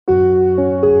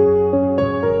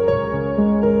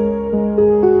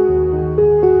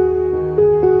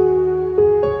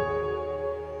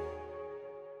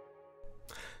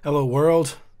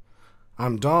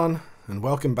Don, and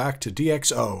welcome back to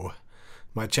DxO,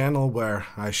 my channel where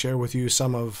I share with you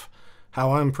some of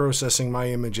how I'm processing my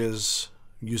images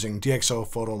using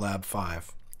DxO Photolab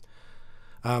 5.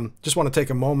 Just want to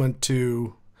take a moment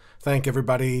to thank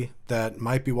everybody that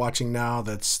might be watching now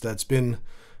that's been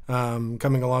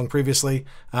coming along previously.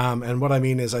 And what I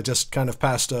mean is I just kind of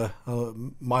passed a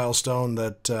milestone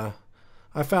that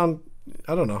I found,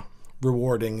 I don't know,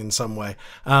 rewarding in some way,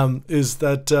 is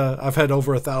that I've had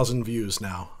over 1,000 views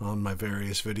now on my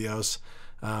various videos,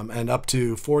 and up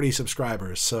to 40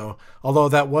 subscribers. So although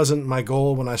that wasn't my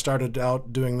goal when I started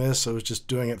out doing this, I was just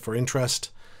doing it for interest,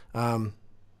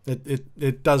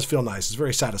 it does feel nice. It's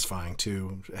very satisfying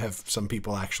to have some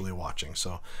people actually watching.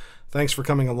 So thanks for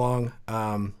coming along,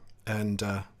 and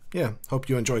yeah, hope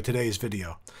you enjoyed today's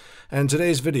video. And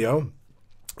today's video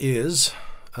is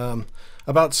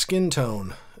about skin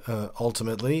tone,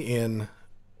 ultimately in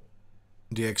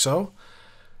DxO.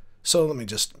 So let me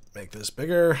just make this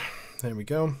bigger. There we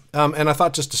go. And I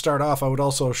thought just to start off, I would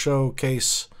also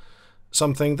showcase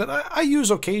something that I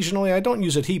use occasionally. I don't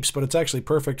use it heaps, but it's actually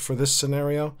perfect for this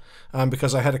scenario,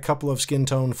 because I had a couple of skin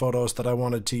tone photos that I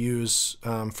wanted to use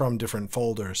from different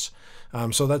folders.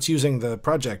 So that's using the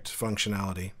project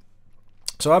functionality.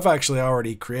 So I've actually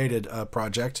already created a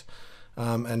project,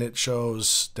 and it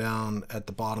shows down at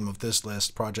the bottom of this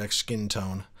list, project skin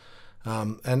tone.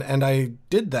 And I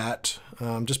did that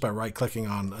just by right-clicking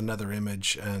on another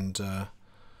image, and in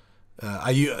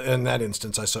that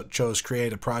instance I chose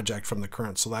create a project from the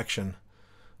current selection.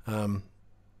 But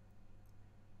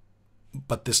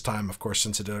this time, of course,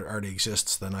 since it already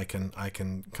exists, then I can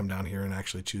come down here and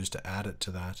actually choose to add it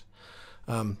to that.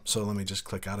 So let me just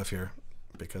click out of here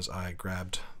because I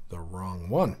grabbed the wrong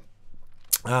one.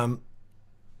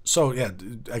 So yeah,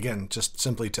 again, just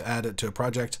simply to add it to a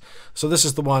project. So this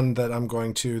is the one that I'm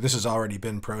going to, this has already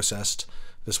been processed.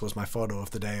 This was my photo of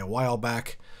the day a while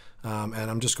back. And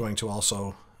I'm just going to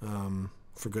also,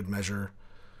 for good measure,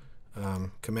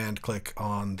 command click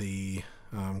on the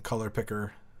color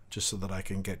picker just so that I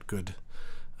can get good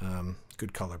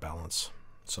color balance.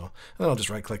 So, and then I'll just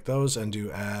right click those and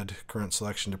do add current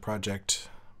selection to project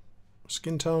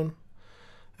skin tone,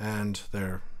 and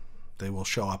they will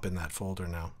show up in that folder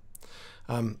now.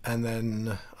 And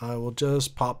then I will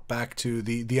just pop back to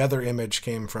the other image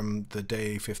came from the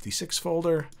day 56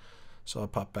 folder. So I'll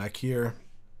pop back here,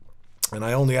 and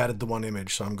I only added the one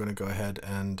image, so I'm going to go ahead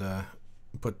and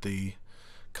put the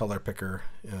color picker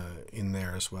in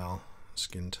there as well,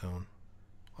 skin tone.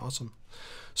 Awesome.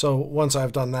 So once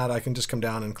I've done that, I can just come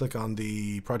down and click on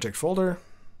the project folder,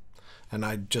 and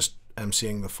I just am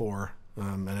seeing the four,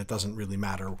 and it doesn't really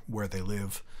matter where they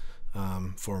live.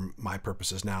 For my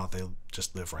purposes now, they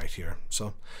just live right here.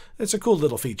 So it's a cool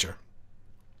little feature.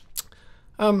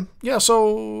 Yeah,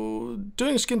 so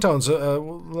doing skin tones,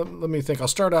 let me think. I'll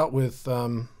start out with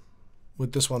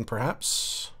this one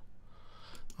perhaps.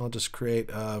 I'll just create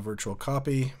a virtual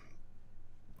copy,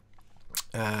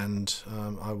 and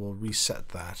I will reset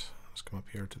that. Let's come up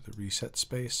here to the reset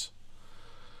space.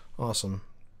 Awesome.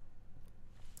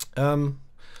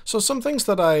 So some things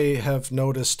that I have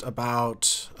noticed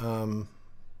about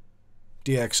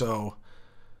DxO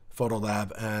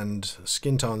Photolab and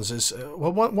skin tones is,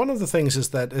 well, one of the things is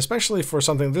that, especially for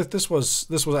something that this was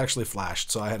actually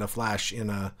flashed. So I had a flash in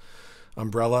a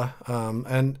umbrella,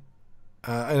 and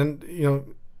you know,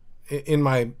 in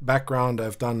my background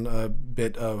I've done a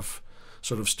bit of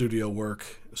sort of studio work,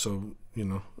 so you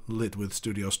know, lit with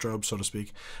studio strobe, so to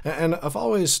speak. And I've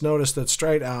always noticed that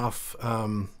straight off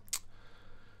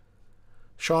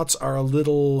shots are a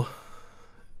little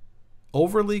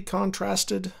overly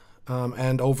contrasted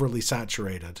and overly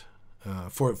saturated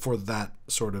for that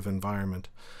sort of environment.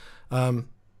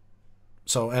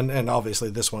 So and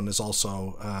obviously this one is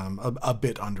also a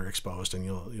bit underexposed, and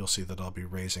you'll see that I'll be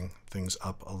raising things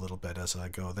up a little bit as I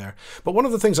go there. But one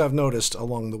of the things I've noticed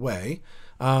along the way,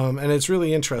 and it's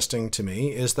really interesting to me,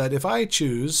 is that if I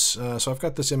choose, so I've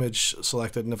got this image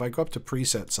selected, and if I go up to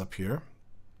presets up here,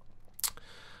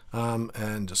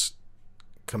 and just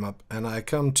come up, and I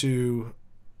come to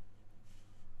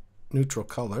neutral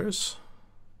colors,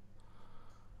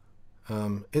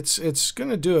 it's going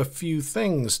to do a few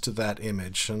things to that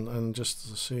image, and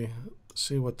just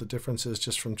see what the difference is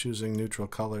just from choosing neutral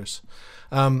colors.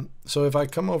 So if I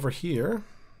come over here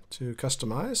to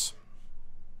customize,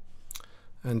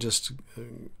 and just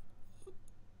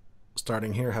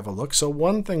starting here, have a look. So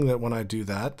one thing that when I do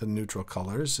that, the neutral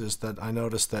colors, is that I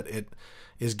notice that it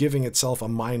is giving itself a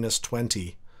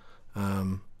 -20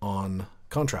 on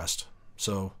contrast.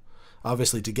 So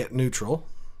obviously to get neutral,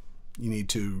 you need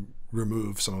to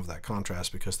remove some of that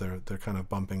contrast because they're kind of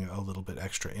bumping a little bit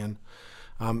extra in.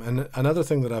 And another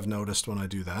thing that I've noticed when I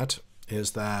do that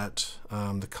is that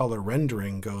the color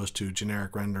rendering goes to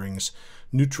generic renderings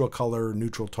neutral color,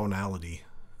 neutral tonality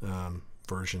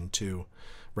version 2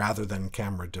 rather than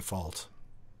camera default.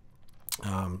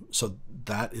 So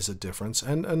that is a difference.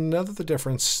 And another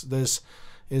difference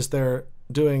is they're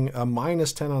doing a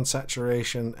 -10 on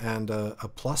saturation and a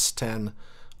 +10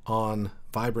 on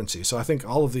vibrancy. So I think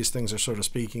all of these things are sort of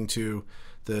speaking to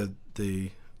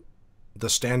the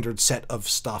standard set of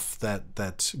stuff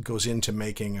that goes into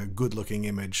making a good-looking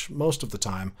image most of the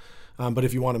time. But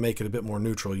if you want to make it a bit more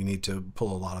neutral, you need to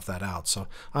pull a lot of that out. So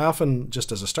I often,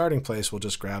 just as a starting place, will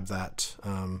just grab that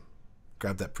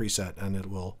preset, and it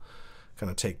will kind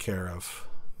of take care of.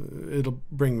 It'll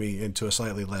bring me into a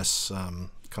slightly less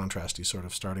contrasty sort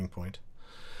of starting point.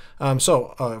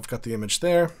 So I've got the image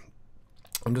there.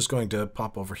 I'm just going to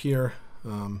pop over here,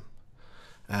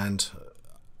 and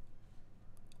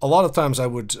a lot of times I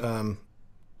would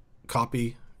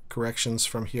copy corrections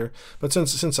from here, but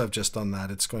since I've just done that,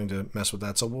 it's going to mess with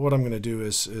that. So what I'm going to do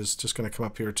is just going to come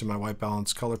up here to my white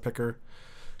balance color picker,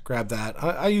 grab that.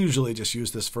 I usually just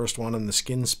use this first one in the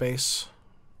skin space.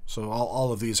 So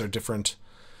all of these are different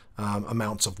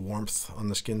amounts of warmth on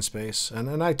the skin space,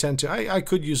 and I tend to I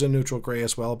could use a neutral gray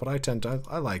as well, but I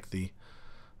like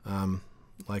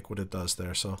like what it does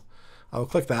there. So I'll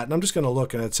click that, and I'm just going to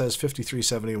look, and it says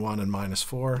 5371 and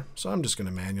 -4. So I'm just going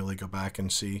to manually go back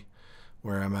and see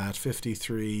where I'm at.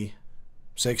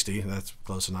 5360, that's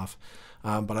close enough.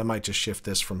 But I might just shift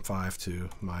this from 5 to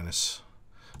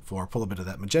 -4, pull a bit of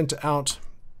that magenta out.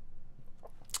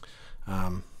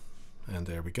 And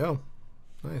there we go.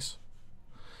 Nice.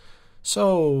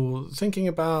 So thinking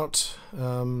about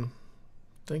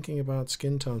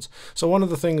skin tones. So one of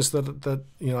the things that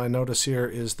I notice here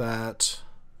is that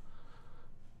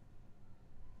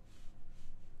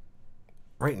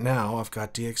right now I've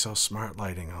got DxO Smart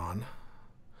Lighting on,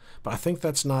 but I think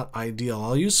that's not ideal.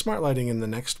 I'll use Smart Lighting in the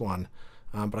next one,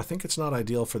 but I think it's not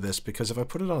ideal for this, because if I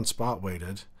put it on spot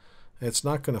weighted, it's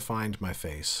not going to find my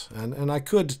face. And I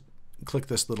could click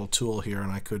this little tool here,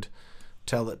 and I could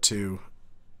tell it to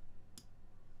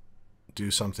do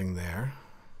something there.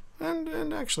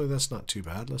 And actually that's not too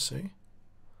bad. Let's see.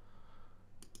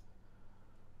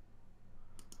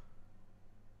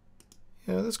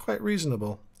 Yeah, that's quite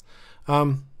reasonable.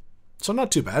 So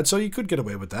not too bad. So you could get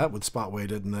away with that with spot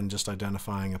weighted and then just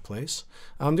identifying a place.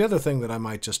 The other thing that I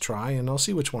might just try, and I'll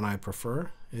see which one I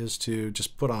prefer, is to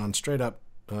just put on straight up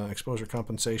exposure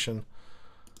compensation.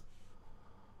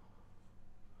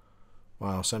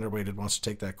 Wow, center weighted wants to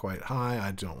take that quite high.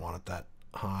 I don't want it that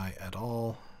high at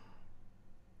all.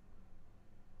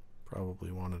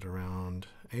 Probably want it around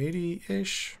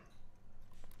 80-ish.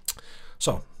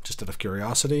 So just out of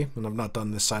curiosity, and I've not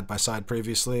done this side by side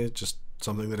previously, just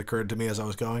something that occurred to me as I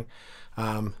was going.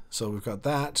 So we've got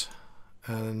that,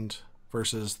 and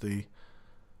versus the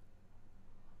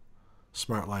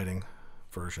Smart Lighting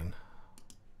version.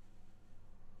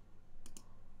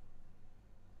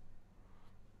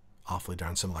 Awfully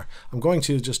darn similar. I'm going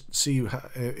to just see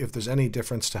if there's any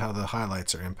difference to how the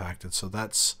highlights are impacted. So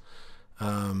that's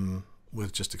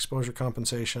with just exposure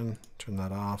compensation. Turn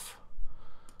that off,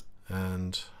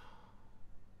 and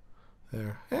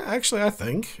there. Yeah, actually, I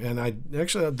think, and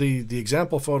the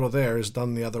example photo there is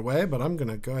done the other way, but I'm going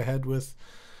to go ahead with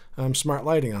Smart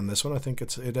Lighting on this one. I think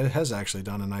it has actually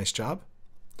done a nice job.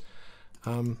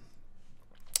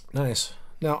 Nice.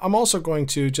 Now I'm also going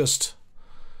to just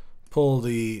pull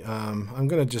the, I'm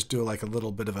going to just do like a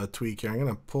little bit of a tweak here. I'm going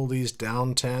to pull these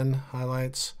down 10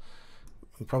 highlights.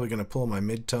 I'm probably going to pull my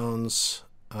midtones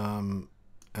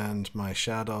and my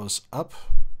shadows up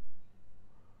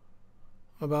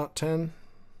about 10,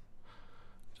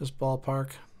 just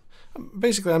ballpark.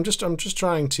 Basically, I'm just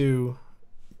trying to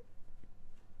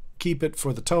keep it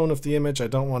for the tone of the image. I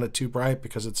don't want it too bright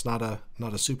because it's not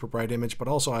a super bright image, but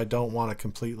also I don't want to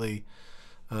completely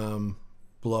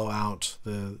blow out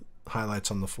the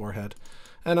highlights on the forehead.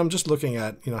 And I'm just looking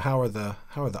at, how are the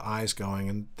eyes going,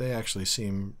 and they actually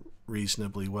seem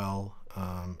reasonably well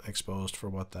exposed for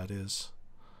what that is.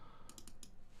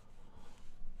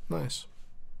 Nice.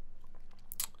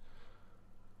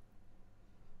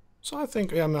 So I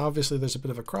think, yeah, I mean, obviously there's a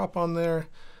bit of a crop on there.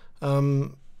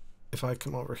 If I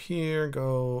come over here,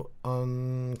 go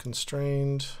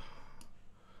unconstrained,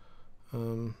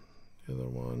 the other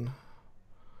one,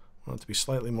 I want it to be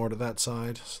slightly more to that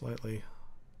side, slightly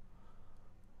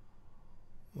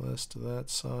less to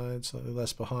that side, slightly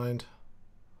less behind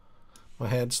my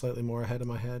head, slightly more ahead of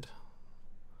my head,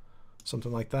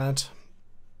 something like that.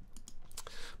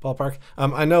 Ballpark.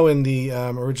 I know in the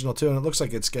original too, and it looks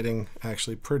like it's getting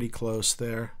actually pretty close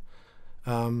there.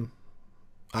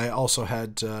 I also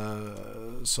had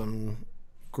some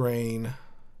grain,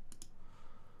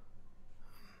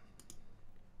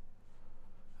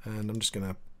 and I'm just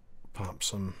gonna pop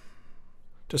some,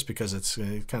 just because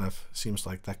it kind of seems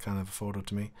like that kind of a photo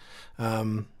to me.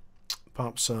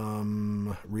 Pop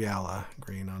some Riala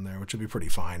green on there, which would be pretty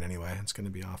fine anyway. It's going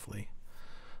to be awfully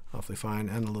fine,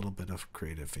 and a little bit of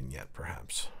creative vignette,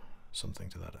 perhaps something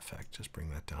to that effect. Just bring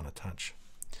that down a touch.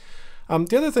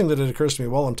 The other thing that it occurs to me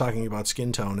while I'm talking about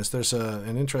skin tone is there's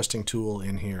an interesting tool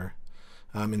in here,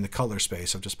 in the color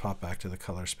space. I've just popped back to the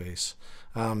color space,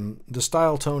 the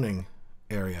style toning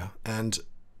area, and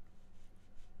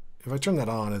if I turn that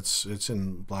on, it's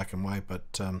in black and white,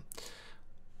 but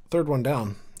third one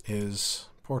down is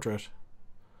portrait,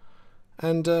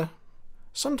 and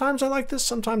sometimes I like this,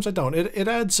 sometimes I don't. It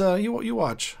adds you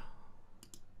watch.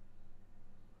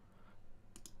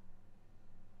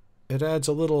 It adds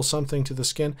a little something to the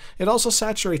skin. It also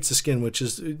saturates the skin, which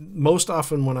is most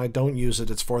often when I don't use it,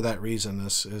 it's for that reason,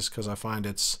 is because I find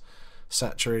it's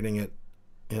saturating it.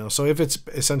 You know, so if it's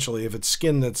essentially, if it's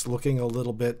skin that's looking a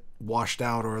little bit washed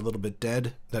out or a little bit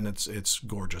dead, then it's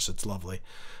gorgeous, it's lovely.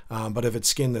 But if it's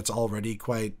skin that's already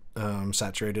quite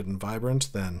saturated and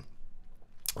vibrant, then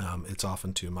it's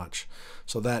often too much.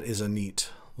 So that is a neat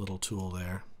little tool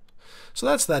there. So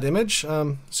that's that image.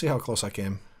 See how close I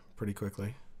came pretty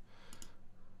quickly.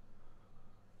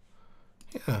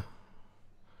 Yeah,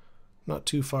 not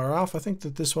too far off. I think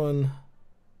that this one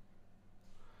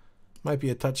might be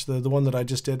a touch, the one that I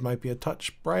just did might be a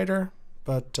touch brighter,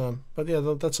 but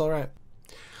yeah, that's all right.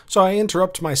 So I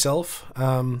interrupt myself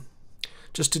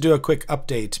just to do a quick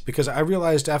update, because I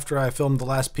realized after I filmed the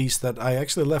last piece that I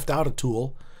actually left out a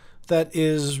tool that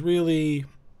is really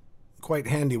quite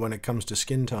handy when it comes to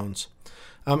skin tones,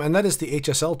 and that is the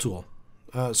HSL tool.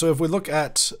 So if we look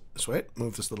at, so wait,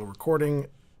 move this little recording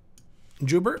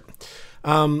Jubert.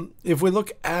 If we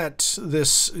look at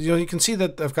this, you can see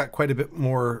that I've got quite a bit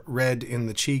more red in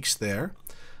the cheeks there.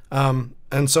 And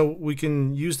so we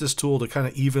can use this tool to kind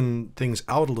of even things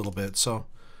out a little bit. So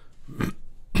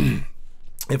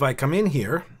if I come in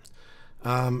here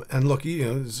and look,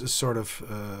 there's sort of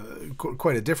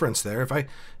quite a difference there. If I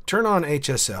turn on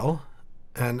HSL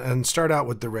and start out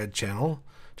with the red channel,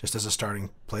 just as a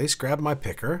starting place, grab my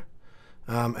picker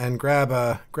and grab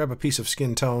a piece of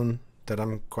skin tone that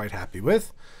I'm quite happy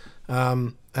with.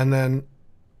 And then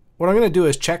what I'm going to do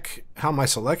is check how my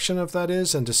selection of that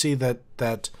is, and to see that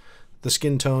the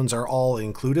skin tones are all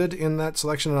included in that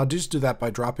selection. And I'll just do that by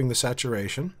dropping the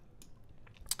saturation.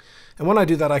 And when I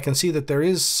do that, I can see that there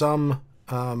is some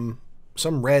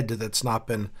red that's not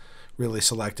been really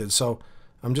selected. So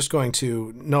I'm just going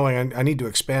to, knowing I need to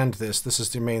expand this. This is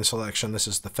the main selection. This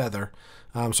is the feather.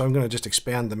 So I'm going to just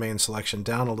expand the main selection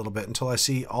down a little bit until I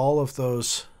see all of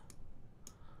those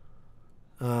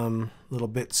little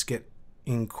bits get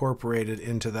incorporated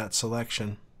into that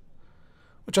selection,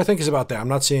 which I think is about there. I'm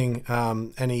not seeing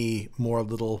any more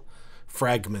little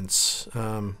fragments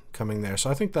coming there, so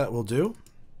I think that will do.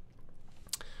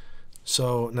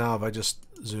 So now if I just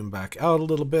zoom back out a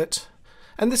little bit,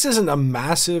 and this isn't a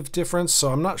massive difference,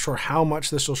 so I'm not sure how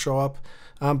much this will show up,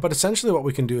 but essentially what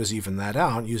we can do is even that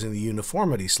out using the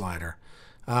uniformity slider.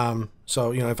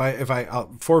 So if I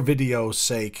for video's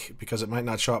sake, because it might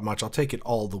not show up much, I'll take it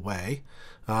all the way.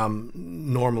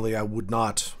 Normally I would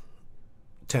not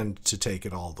tend to take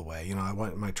it all the way. I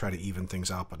might try to even things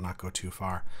out but not go too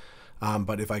far.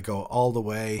 But if I go all the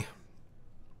way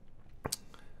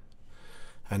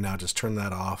and now just turn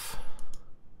that off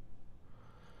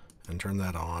and turn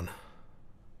that on,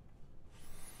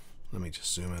 let me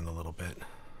just zoom in a little bit.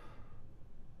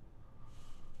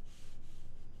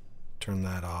 Turn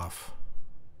that off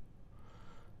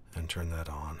and turn that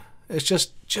on. It's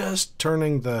just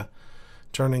turning the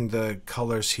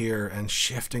colors here and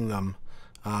shifting them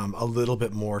a little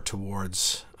bit more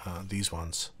towards these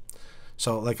ones.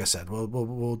 So like I said,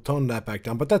 we'll tone that back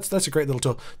down, but that's a great little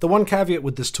tool. The one caveat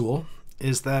with this tool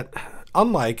is that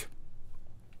unlike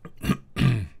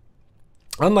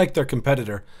their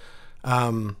competitor,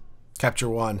 Capture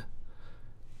One,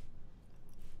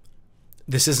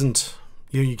 this isn't,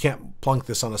 you can't plunk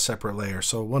this on a separate layer.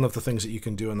 So one of the things that you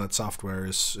can do in that software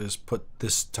is put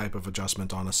this type of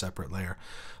adjustment on a separate layer.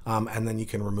 And then you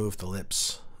can remove the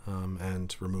lips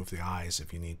and remove the eyes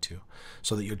if you need to,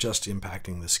 so that you're just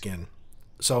impacting the skin.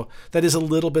 So that is a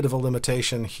little bit of a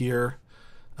limitation here.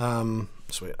 So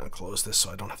wait, I'll close this so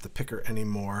I don't have the picker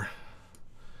anymore.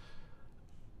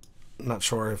 I'm not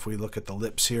sure if we look at the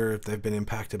lips here, if they've been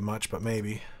impacted much, but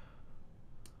maybe.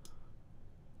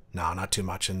 No, not too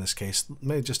much in this case.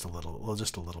 Maybe just a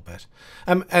little bit.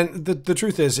 And the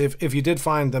truth is, if you did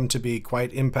find them to be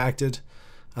quite impacted,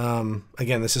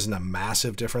 Again, this isn't a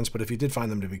massive difference, but if you did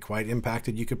find them to be quite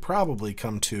impacted, you could probably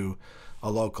come to a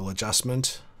local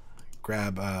adjustment,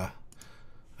 grab a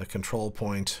control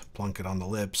point, plunk it on the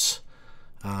lips,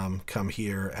 come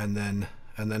here, and then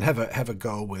have a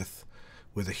go with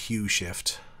a hue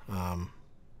shift,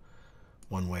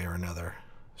 one way or another.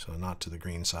 So not to the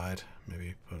green side.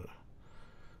 Maybe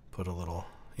put a little,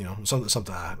 you know,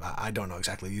 something I don't know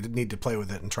exactly. You need to play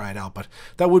with it and try it out, but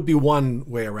that would be one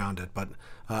way around it. But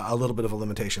a little bit of a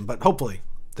limitation. But hopefully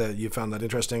that you found that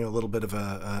interesting. A little bit of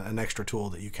an extra tool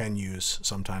that you can use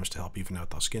sometimes to help even out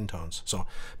those skin tones. So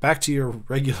back to your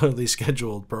regularly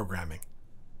scheduled programming.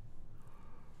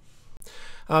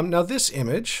 Now this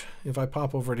image, if I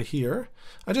pop over to here,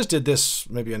 I just did this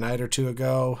maybe a night or two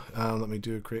ago. Let me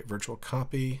create virtual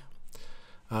copy,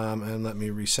 and let me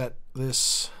reset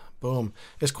this. Boom.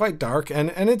 It's quite dark,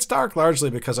 and it's dark largely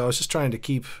because I was just trying to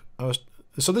keep.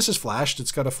 So this is flashed.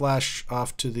 It's got a flash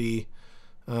off to the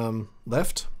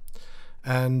left,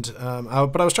 and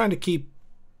but I was trying to keep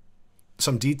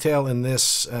some detail in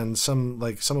this and some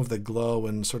of the glow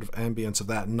and sort of ambience of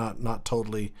that, and not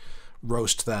totally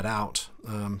roast that out.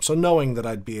 So knowing that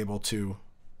I'd be able to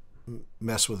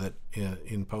mess with it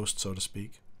in post, so to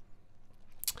speak.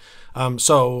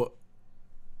 So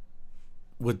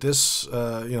with this, you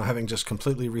know, having just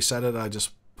completely reset it, I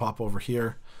just pop over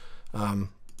here, come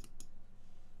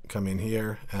in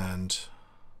here, and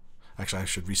actually I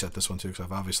should reset this one too because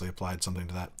I've obviously applied something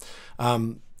to that.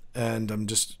 And I'm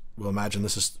just, we'll imagine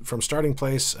this is from starting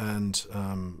place, and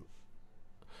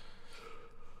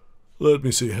let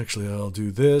me see, actually I'll do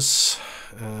this,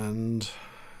 and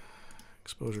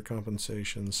exposure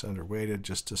compensation, center weighted,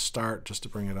 just to start, just to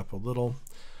bring it up a little.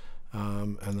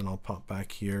 And then I'll pop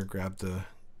back here, grab the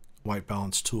white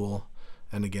balance tool,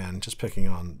 and again, just picking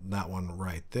on that one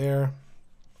right there,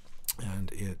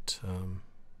 and it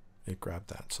grabbed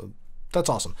that. So that's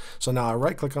awesome. So now I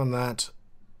right click on that,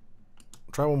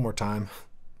 try one more time,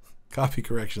 copy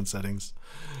correction settings,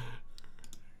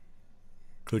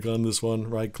 click on this one,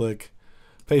 right click,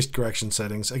 paste correction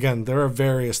settings. Again, there are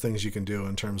various things you can do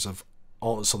in terms of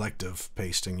all selective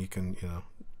pasting. You can, you know,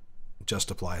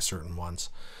 just apply certain ones,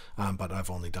 but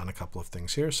I've only done a couple of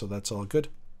things here, so that's all good.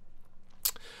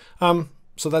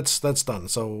 So that's done.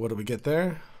 So what do we get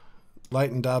there?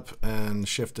 Lightened up and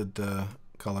shifted the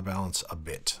color balance a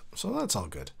bit. So that's all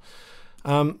good.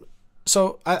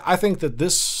 So I think that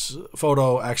this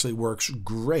photo actually works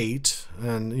great,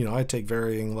 and you know, I take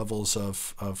varying levels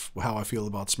of how I feel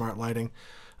about smart lighting.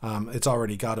 It's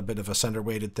already got a bit of a center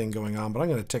weighted thing going on, but I'm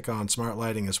going to tick on smart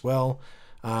lighting as well.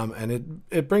 And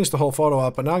it brings the whole photo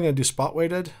up, but now I'm going to do spot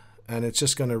weighted, and it's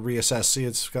just going to reassess. See,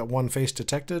 it's got one face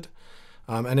detected,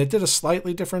 and it did a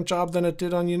slightly different job than it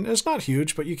did on you. It's not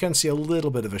huge, but you can see a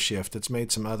little bit of a shift. It's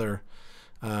made some other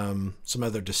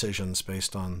decisions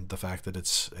based on the fact that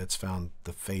it's found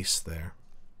the face there.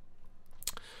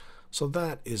 So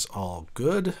that is all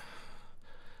good.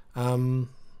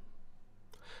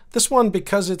 This one,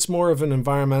 because it's more of an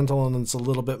environmental and it's a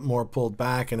little bit more pulled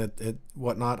back and it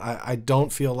whatnot, I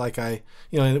don't feel like you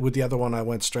know, with the other one I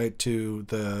went straight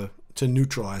to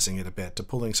neutralizing it a bit, to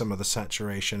pulling some of the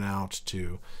saturation out,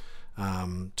 to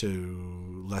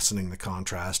lessening the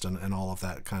contrast and all of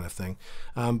that kind of thing.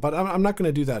 But I'm not going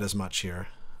to do that as much here.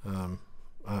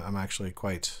 I'm actually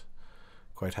quite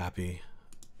happy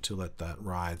to let that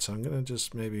ride. So I'm going to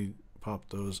just maybe pop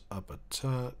those up a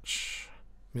touch,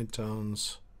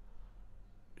 midtones,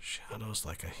 shadows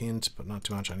like a hint, but not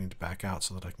too much. I need to back out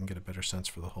so that I can get a better sense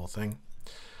for the whole thing.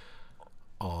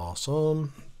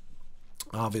 Awesome.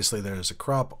 Obviously there's a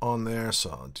crop on there, so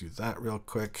I'll do that real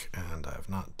quick, and I have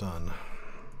not done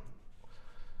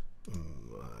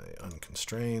my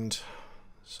unconstrained,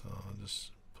 so I'll just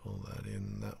pull that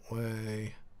in that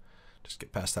way, just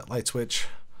get past that light switch,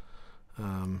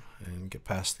 and get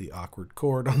past the awkward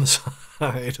cord on the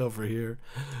side over here.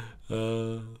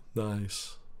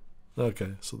 Nice.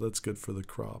 Okay, so that's good for the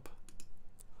crop.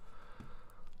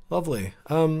 Lovely.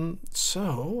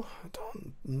 So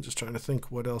I'm just trying to think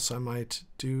what else I might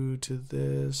do to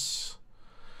this.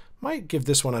 Might give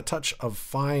this one a touch of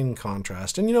fine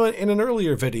contrast. And you know, in an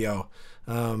earlier video,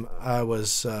 I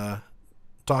was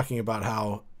talking about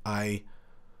how I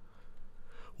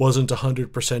wasn't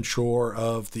 100% sure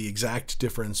of the exact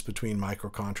difference between micro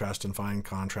contrast and fine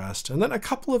contrast. And then a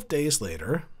couple of days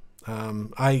later,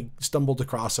 I stumbled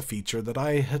across a feature that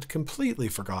I had completely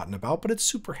forgotten about, but it's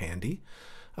super handy.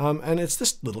 And it's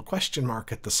this little question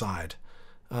mark at the side.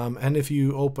 And if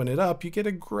you open it up, you get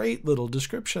a great little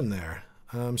description there.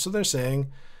 So they're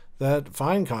saying that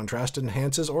fine contrast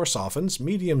enhances or softens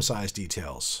medium-sized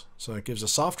details. So it gives a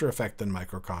softer effect than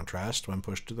micro contrast when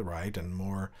pushed to the right, and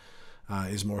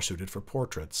is more suited for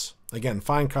portraits. Again,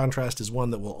 fine contrast is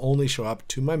one that will only show up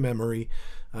to my memory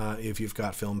if you've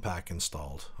got Film Pack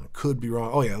installed. I could be wrong.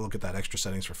 Oh yeah, look at that, extra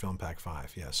settings for Film Pack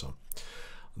 5. Yeah, so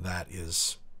that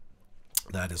is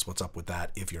what's up with that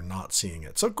if you're not seeing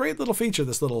it. So great little feature,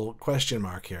 this little question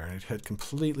mark here. I had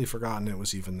completely forgotten it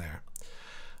was even there.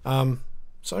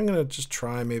 So I'm going to just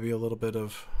try maybe a little bit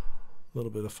of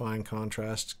fine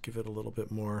contrast, give it a little bit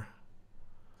more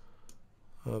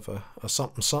of a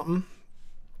something something.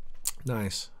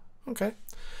 Nice. Okay.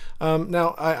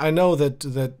 Now I know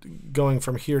that going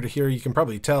from here to here, you can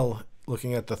probably tell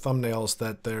looking at the thumbnails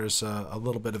that there's a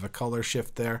little bit of a color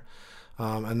shift there.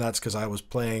 And that's because I was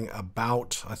playing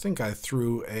about, I think I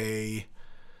threw a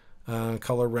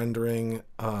color rendering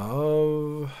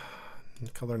of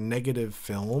color negative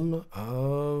film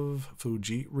of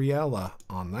Fuji Reala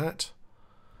on that.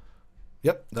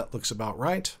 Yep, that looks about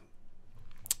right.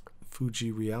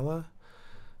 Fuji Reala.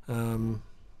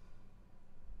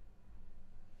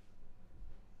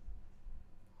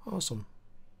 Awesome.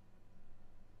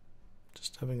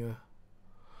 Just having a... I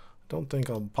don't think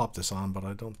I'll pop this on, but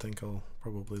I don't think I'll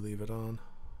probably leave it on.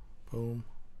 Boom.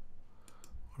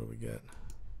 What do we get?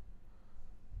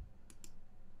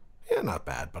 Yeah, not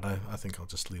bad, but I think I'll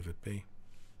just leave it be.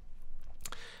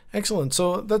 Excellent.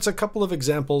 So that's a couple of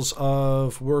examples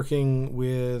of working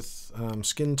with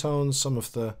skin tones, some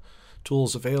of the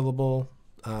tools available.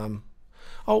 Oh,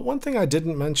 one thing I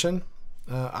didn't mention,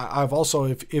 I've also,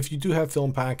 if you do have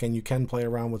Film Pack and you can play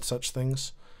around with such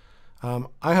things,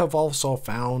 I have also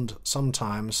found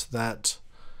sometimes that,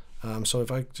 so if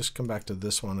I just come back to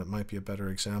this one, it might be a better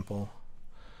example.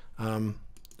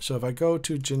 So if I go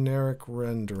to generic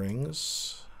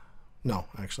renderings, no,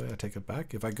 actually I take it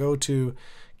back. If I go to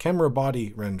camera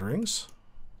body renderings,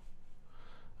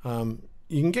 you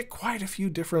can get quite a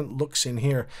few different looks in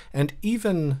here. And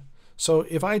even, so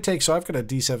if I take, so I've got a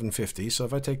D750, so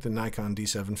if I take the Nikon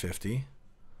D750,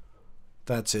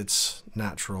 that's its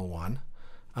natural one.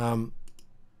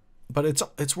 But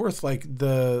it's worth like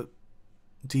the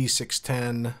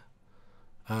D610,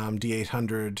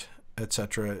 D800,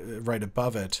 etc. right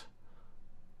above it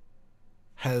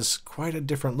has quite a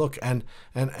different look, and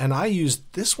I use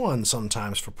this one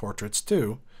sometimes for portraits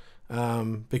too,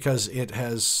 because it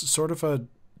has sort of a,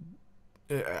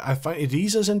 I find it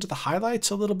eases into the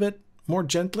highlights a little bit more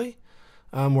gently,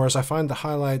 whereas I find the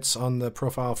highlights on the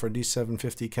profile for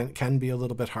D750 can be a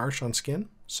little bit harsh on skin.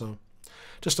 So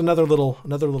just another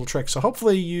little trick. So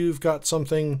hopefully you've got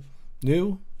something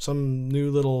new, some new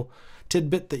little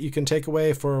tidbit that you can take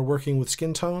away for working with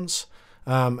skin tones.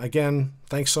 Again,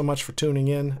 thanks so much for tuning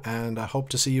in, and I hope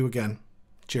to see you again.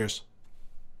 Cheers.